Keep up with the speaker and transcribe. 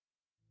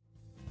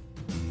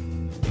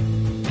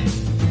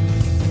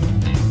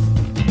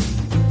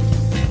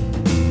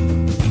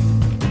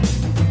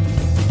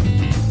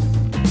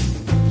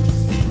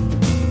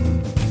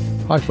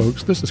Hi,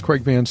 folks. This is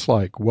Craig Van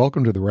Slyke.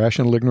 Welcome to the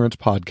Rational Ignorance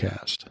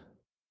Podcast.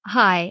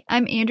 Hi,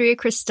 I'm Andrea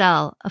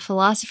Christel, a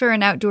philosopher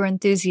and outdoor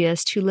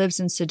enthusiast who lives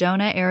in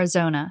Sedona,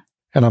 Arizona.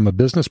 And I'm a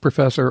business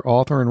professor,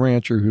 author, and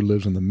rancher who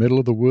lives in the middle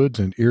of the woods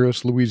in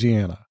Eris,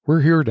 Louisiana. We're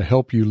here to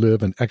help you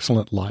live an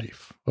excellent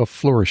life, a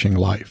flourishing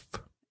life.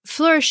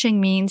 Flourishing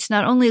means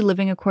not only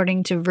living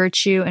according to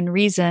virtue and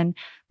reason,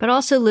 but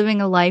also living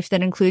a life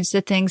that includes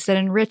the things that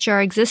enrich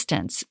our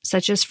existence,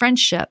 such as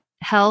friendship,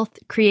 health,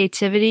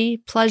 creativity,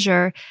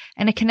 pleasure,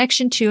 and a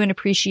connection to and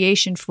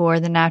appreciation for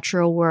the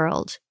natural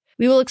world.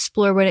 We will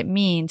explore what it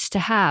means to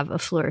have a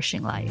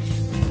flourishing life.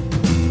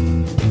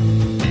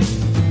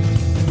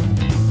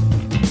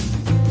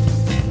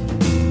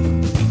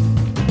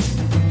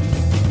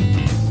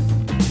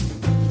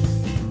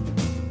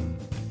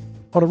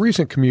 On a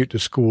recent commute to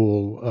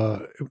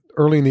school,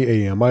 early in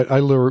the a.m., I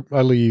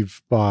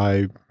leave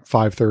by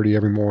 5:30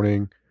 every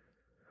morning,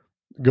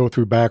 go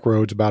through back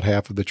roads about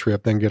half of the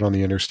trip, then get on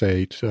the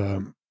interstate.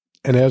 And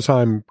as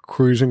I'm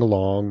cruising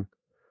along,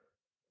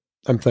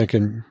 I'm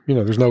thinking, I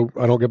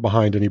don't get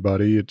behind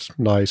anybody. It's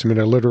nice. I mean,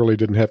 I literally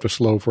didn't have to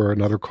slow for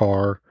another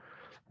car.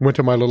 Went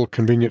to my little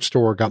convenience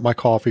store, got my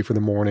coffee for the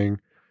morning.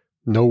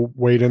 No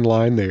wait in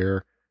line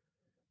there.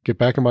 Get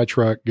back in my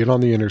truck, get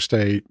on the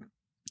interstate,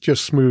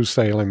 just smooth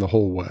sailing the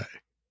whole way.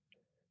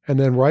 And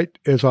then right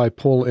as I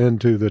pull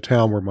into the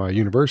town where my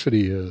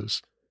university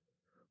is,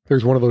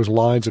 there's one of those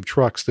lines of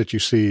trucks that you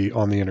see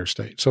on the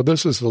interstate. So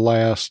this is the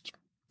last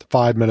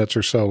 5 minutes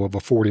or so of a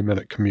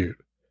 40-minute commute.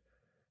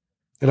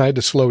 And I had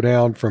to slow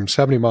down from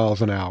 70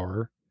 miles an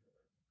hour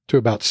to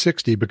about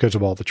 60 because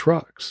of all the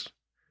trucks.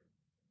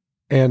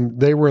 And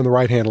they were in the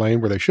right-hand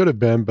lane where they should have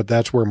been, but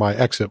that's where my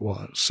exit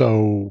was.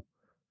 So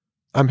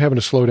I'm having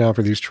to slow down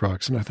for these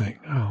trucks. And I think,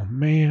 oh,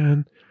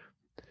 man,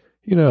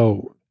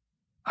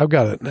 I'm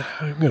going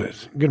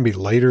to be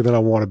later than I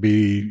want to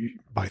be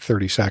by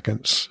 30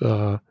 seconds.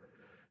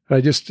 I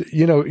just,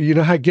 how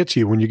it gets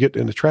you when you get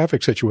in a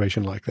traffic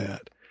situation like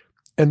that.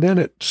 And then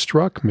it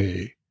struck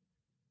me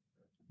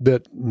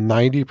that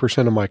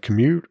 90% of my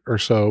commute or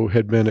so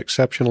had been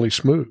exceptionally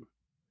smooth.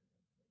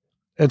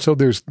 And so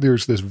there's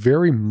this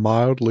very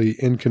mildly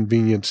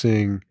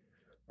inconveniencing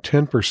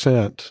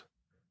 10%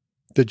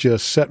 that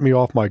just set me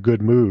off my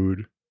good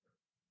mood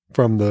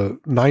from the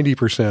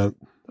 90%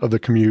 of the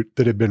commute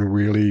that had been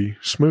really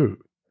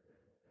smooth.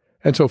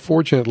 And so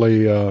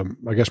fortunately, I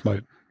guess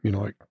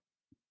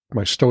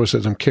my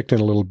stoicism kicked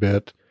in a little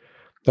bit.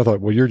 I thought,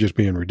 well, you're just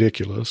being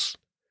ridiculous.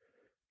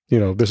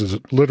 This is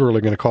literally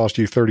going to cost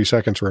you 30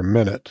 seconds or a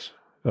minute.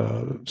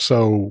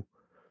 So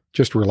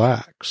just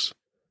relax.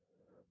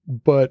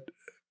 But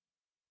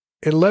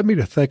it led me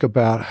to think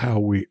about how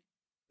we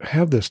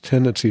have this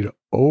tendency to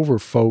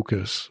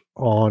overfocus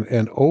on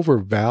and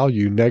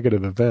overvalue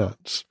negative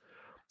events.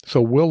 So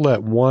we'll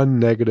let one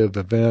negative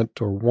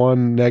event or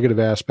one negative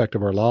aspect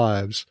of our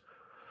lives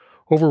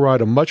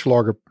override a much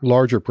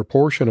larger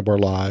proportion of our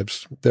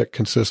lives that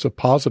consists of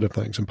positive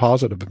things and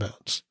positive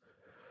events.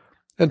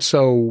 And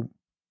so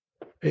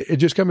it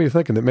just got me to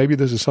thinking that maybe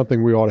this is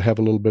something we ought to have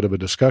a little bit of a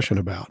discussion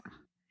about.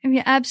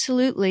 Yeah,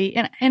 absolutely.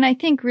 And I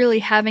think really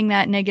having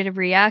that negative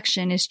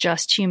reaction is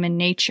just human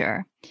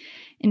nature.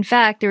 In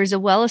fact, there is a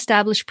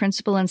well-established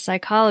principle in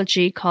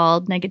psychology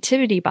called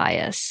negativity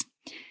bias.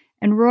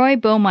 And Roy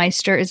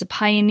Baumeister is a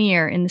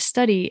pioneer in the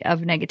study of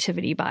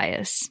negativity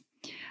bias.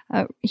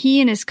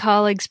 He and his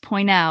colleagues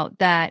point out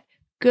that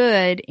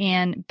good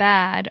and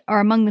bad are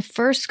among the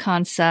first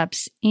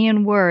concepts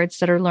and words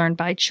that are learned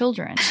by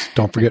children.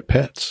 Don't forget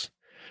pets.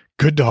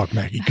 Good dog,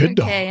 Maggie. Good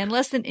dog. Okay, and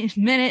less than a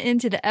minute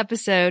into the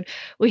episode,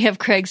 we have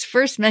Craig's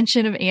first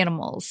mention of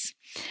animals.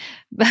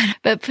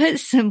 But put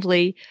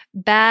simply,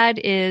 bad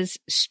is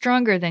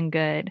stronger than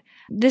good.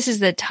 This is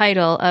the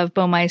title of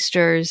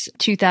Baumeister's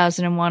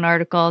 2001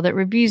 article that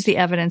reviews the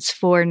evidence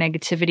for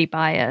negativity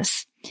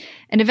bias.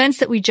 And events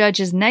that we judge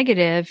as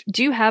negative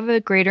do have a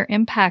greater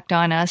impact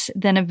on us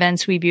than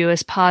events we view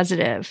as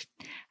positive,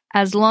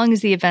 as long as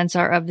the events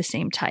are of the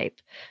same type.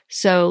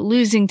 So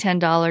losing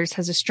 $10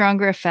 has a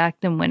stronger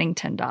effect than winning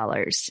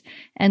 $10.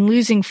 And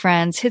losing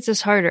friends hits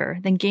us harder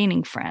than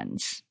gaining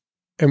friends.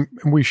 And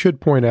we should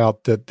point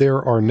out that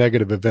there are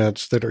negative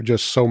events that are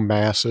just so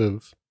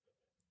massive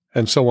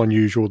and so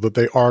unusual that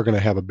they are going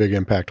to have a big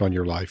impact on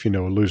your life,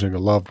 losing a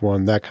loved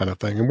one, that kind of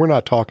thing. And we're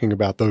not talking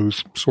about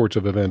those sorts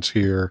of events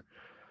here.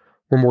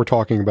 We're more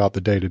talking about the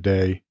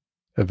day-to-day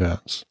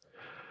events.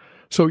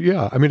 So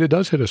yeah, it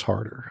does hit us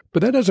harder,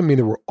 but that doesn't mean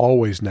that we're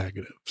always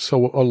negative.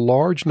 So a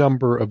large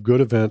number of good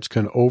events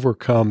can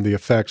overcome the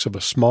effects of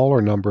a smaller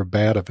number of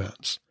bad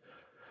events.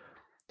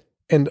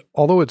 And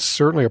although it's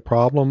certainly a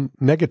problem,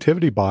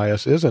 negativity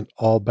bias isn't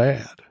all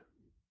bad.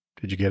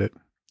 Did you get it?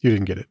 You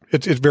didn't get it.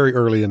 It's very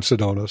early in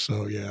Sedona,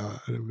 so yeah,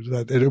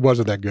 it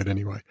wasn't that good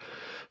anyway.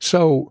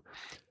 So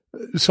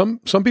some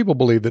people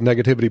believe that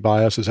negativity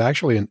bias is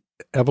actually an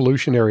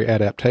evolutionary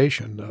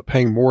adaptation.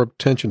 Paying more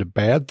attention to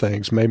bad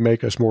things may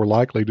make us more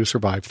likely to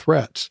survive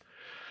threats.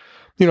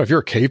 If you're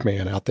a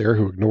caveman out there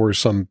who ignores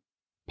some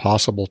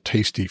possible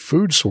tasty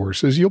food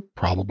sources, you'll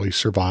probably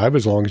survive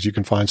as long as you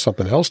can find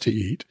something else to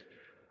eat.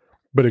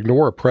 But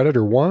ignore a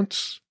predator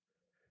once,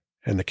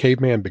 and the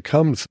caveman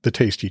becomes the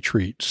tasty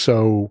treat.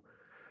 So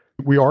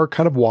we are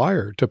kind of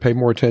wired to pay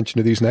more attention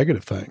to these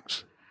negative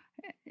things.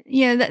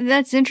 Yeah,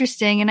 that's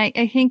interesting. And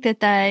I think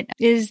that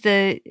is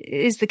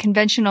the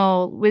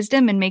conventional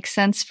wisdom and makes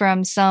sense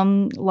from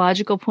some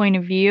logical point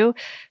of view.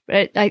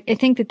 But I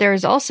think that there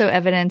is also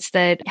evidence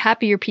that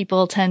happier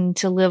people tend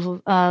to live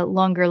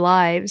longer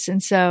lives.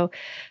 And so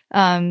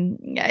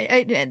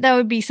that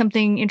would be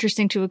something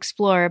interesting to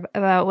explore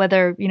about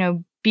whether,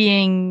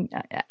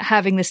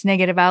 having this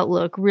negative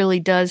outlook really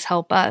does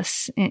help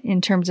us in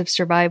terms of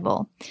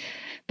survival.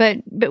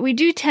 But we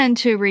do tend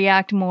to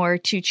react more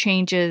to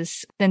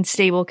changes than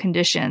stable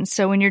conditions.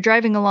 So when you're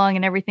driving along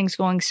and everything's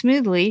going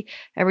smoothly,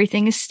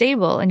 everything is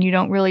stable and you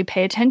don't really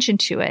pay attention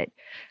to it.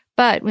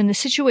 But when the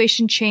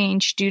situation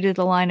changed due to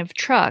the line of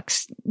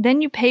trucks,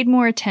 then you paid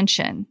more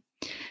attention.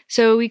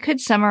 So we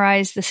could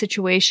summarize the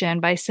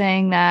situation by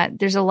saying that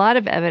there's a lot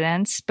of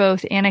evidence,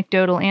 both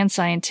anecdotal and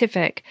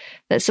scientific,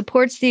 that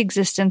supports the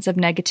existence of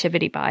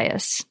negativity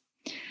bias.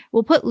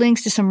 We'll put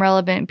links to some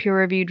relevant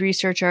peer-reviewed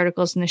research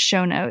articles in the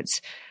show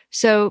notes.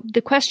 So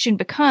the question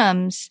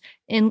becomes,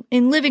 in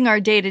living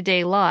our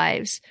day-to-day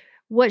lives,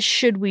 what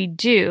should we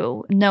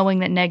do knowing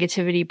that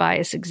negativity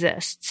bias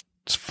exists?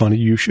 It's funny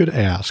you should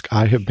ask.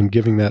 I have been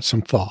giving that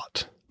some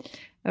thought.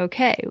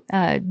 Okay.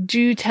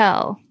 Do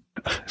tell.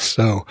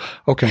 So,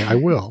 okay, I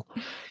will.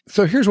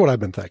 So here's what I've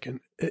been thinking.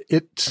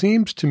 It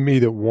seems to me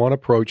that one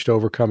approach to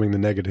overcoming the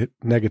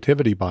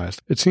negativity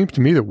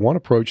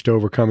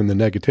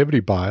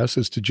bias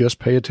is to just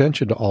pay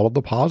attention to all of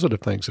the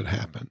positive things that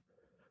happen.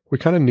 We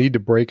kind of need to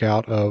break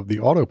out of the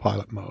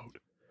autopilot mode.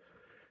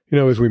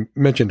 As we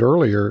mentioned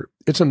earlier,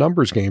 it's a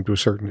numbers game to a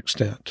certain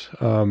extent.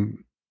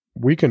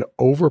 We can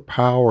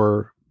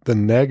overpower the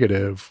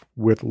negative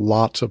with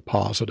lots of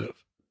positive.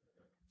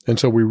 And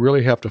so we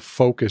really have to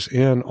focus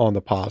in on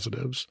the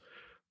positives.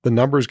 The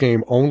numbers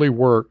game only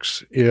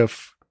works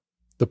if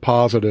the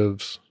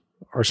positives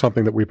are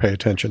something that we pay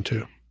attention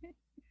to.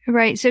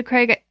 Right. So,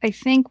 Craig, I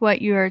think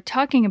what you're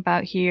talking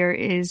about here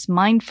is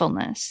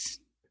mindfulness.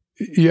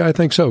 Yeah, I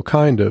think so,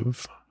 kind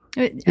of.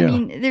 I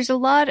mean, there's a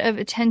lot of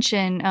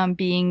attention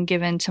being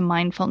given to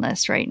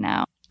mindfulness right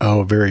now.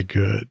 Oh, very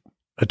good.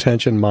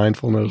 Attention,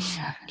 mindfulness.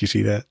 Yeah. Do you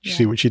see that? Did you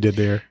see what she did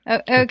there? Oh,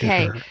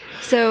 okay.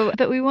 So,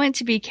 but we want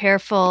to be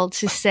careful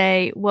to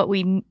say what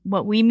we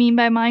mean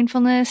by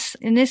mindfulness.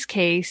 In this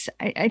case,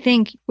 I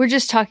think we're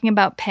just talking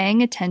about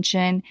paying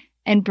attention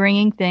and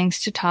bringing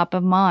things to top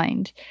of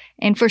mind.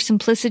 And for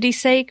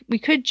simplicity's sake, we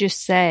could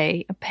just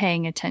say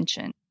paying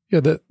attention.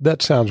 Yeah,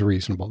 that sounds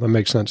reasonable. That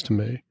makes sense to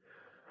me.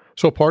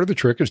 So part of the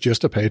trick is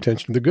just to pay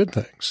attention to the good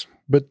things.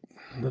 But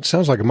it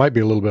sounds like it might be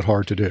a little bit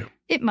hard to do.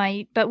 It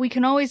might, but we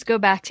can always go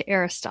back to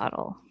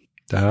Aristotle.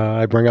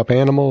 I bring up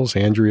animals.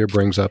 Andrea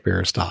brings up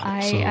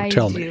Aristotle. So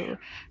tell me.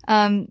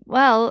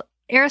 Well,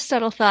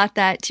 Aristotle thought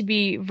that to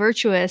be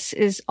virtuous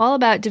is all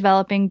about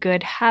developing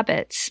good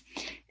habits.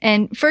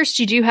 And first,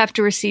 you do have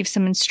to receive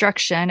some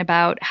instruction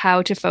about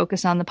how to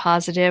focus on the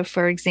positive,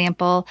 for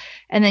example,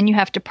 and then you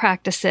have to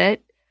practice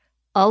it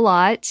a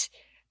lot.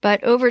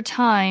 But over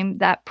time,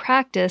 that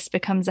practice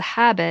becomes a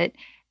habit.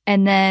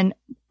 And then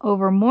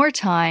over more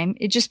time,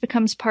 it just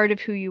becomes part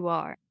of who you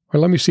are.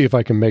 Well, let me see if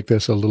I can make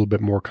this a little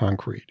bit more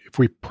concrete. If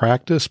we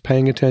practice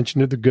paying attention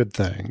to the good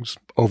things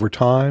over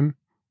time,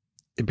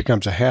 it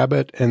becomes a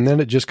habit, and then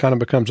it just kind of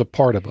becomes a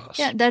part of us.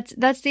 Yeah,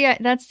 that's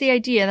the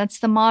idea. That's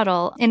the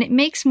model. And it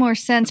makes more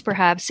sense,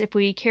 perhaps, if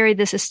we carry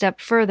this a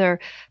step further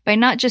by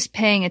not just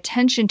paying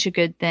attention to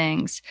good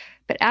things,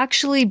 but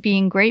actually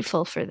being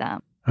grateful for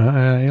them.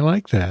 I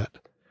like that.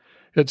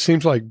 It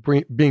seems like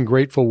being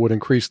grateful would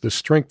increase the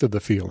strength of the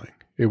feeling.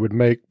 It would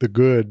make the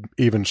good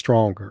even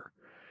stronger.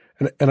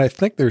 And I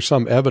think there's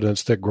some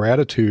evidence that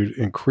gratitude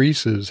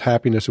increases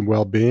happiness and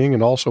well-being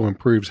and also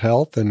improves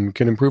health and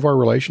can improve our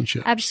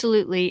relationships.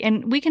 Absolutely.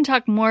 And we can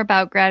talk more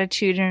about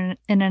gratitude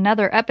in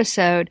another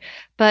episode,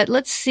 but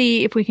let's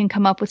see if we can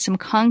come up with some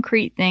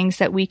concrete things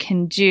that we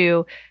can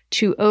do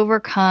to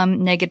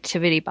overcome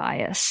negativity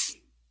bias.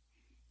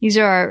 These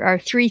are our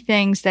three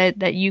things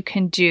that you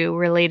can do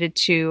related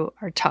to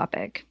our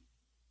topic.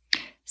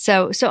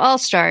 So I'll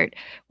start.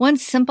 One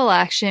simple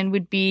action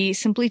would be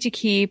simply to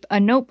keep a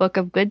notebook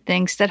of good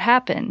things that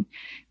happen.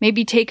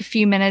 Maybe take a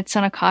few minutes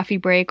on a coffee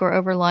break or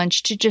over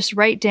lunch to just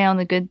write down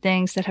the good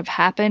things that have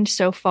happened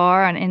so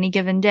far on any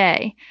given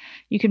day.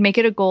 You could make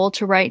it a goal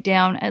to write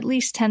down at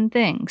least 10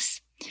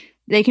 things.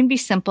 They can be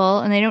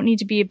simple and they don't need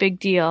to be a big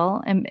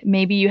deal. And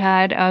maybe you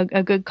had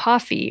a good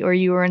coffee or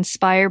you were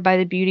inspired by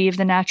the beauty of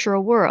the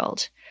natural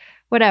world.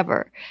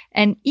 Whatever.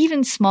 And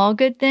even small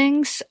good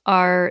things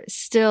are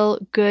still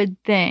good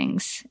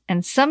things.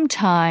 And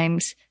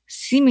sometimes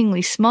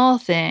seemingly small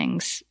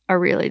things are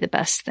really the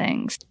best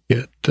things.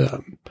 It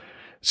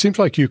seems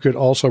like you could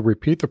also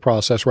repeat the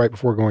process right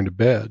before going to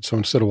bed. So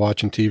instead of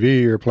watching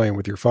TV or playing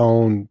with your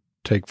phone,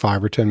 take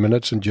 5 or 10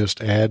 minutes and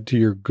just add to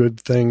your good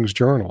things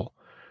journal.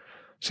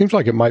 Seems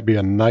like it might be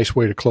a nice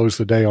way to close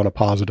the day on a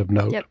positive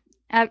note. Yep.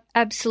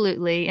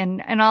 Absolutely.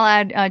 And I'll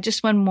add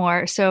just one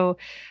more. So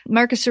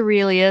Marcus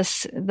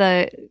Aurelius,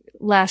 the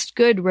last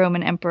good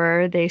Roman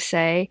emperor, they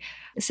say,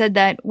 said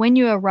that when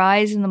you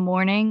arise in the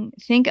morning,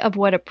 think of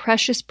what a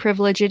precious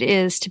privilege it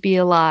is to be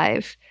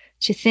alive,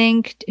 to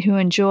think, to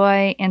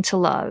enjoy, and to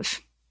love.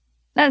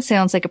 That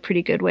sounds like a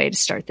pretty good way to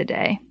start the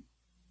day.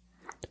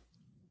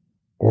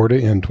 Or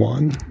to end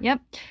one.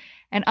 Yep.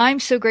 And I'm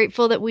so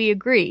grateful that we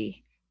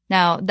agree.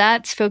 Now,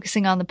 that's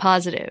focusing on the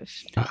positive.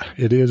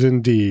 It is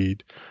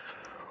indeed.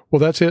 Well,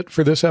 that's it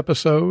for this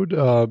episode.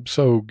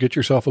 So get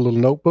yourself a little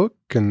notebook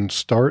and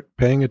start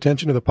paying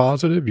attention to the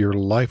positive. Your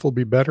life will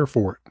be better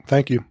for it.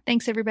 Thank you.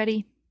 Thanks,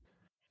 everybody.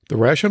 The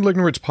Rational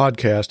Ignorance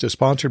podcast is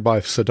sponsored by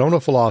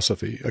Sedona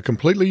Philosophy, a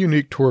completely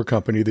unique tour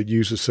company that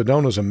uses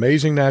Sedona's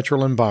amazing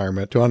natural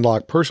environment to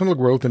unlock personal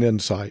growth and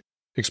insight.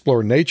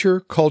 Explore nature,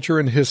 culture,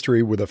 and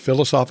history with a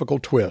philosophical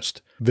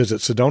twist.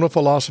 Visit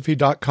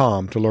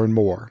SedonaPhilosophy.com to learn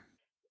more.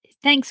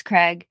 Thanks,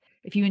 Craig.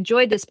 If you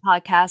enjoyed this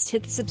podcast,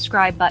 hit the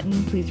subscribe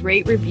button. Please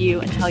rate,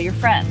 review, and tell your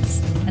friends.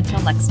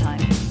 Until next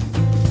time.